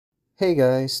Hey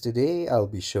guys, today I'll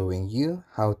be showing you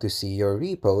how to see your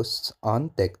reposts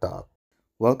on TikTok.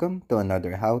 Welcome to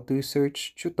another how to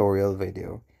search tutorial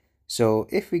video. So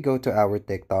if we go to our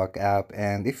TikTok app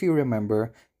and if you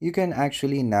remember, you can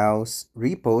actually now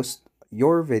repost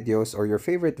your videos or your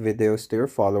favorite videos to your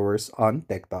followers on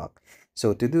TikTok.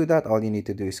 So to do that, all you need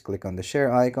to do is click on the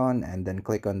share icon and then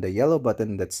click on the yellow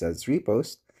button that says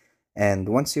repost. And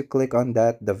once you click on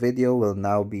that, the video will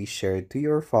now be shared to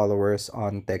your followers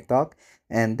on TikTok.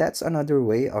 And that's another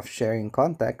way of sharing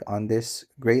content on this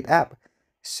great app.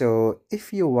 So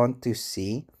if you want to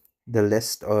see the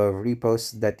list of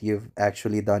reposts that you've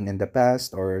actually done in the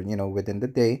past or, within the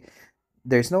day,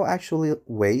 there's no actual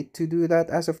way to do that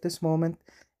as of this moment.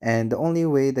 And the only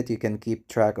way that you can keep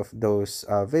track of those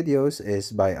videos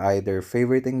is by either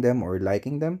favoriting them or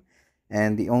liking them.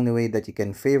 And the only way that you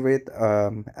can favorite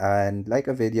and like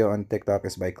a video on TikTok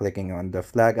is by clicking on the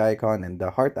flag icon and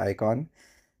the heart icon.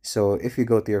 So if you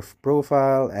go to your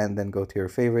profile and then go to your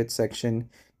favorite section,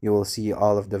 you will see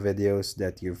all of the videos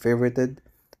that you favorited.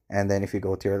 And then if you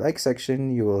go to your like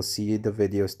section, you will see the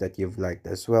videos that you've liked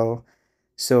as well.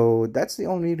 So that's the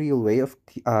only real way of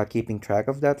keeping track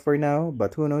of that for now.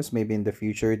 But who knows, maybe in the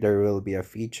future there will be a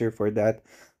feature for that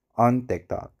on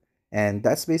TikTok. And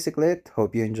that's basically it.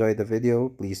 Hope you enjoyed the video.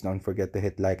 Please don't forget to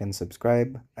hit like and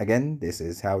subscribe. Again, this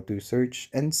is how to search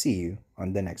and see you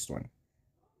on the next one.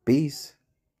 Peace.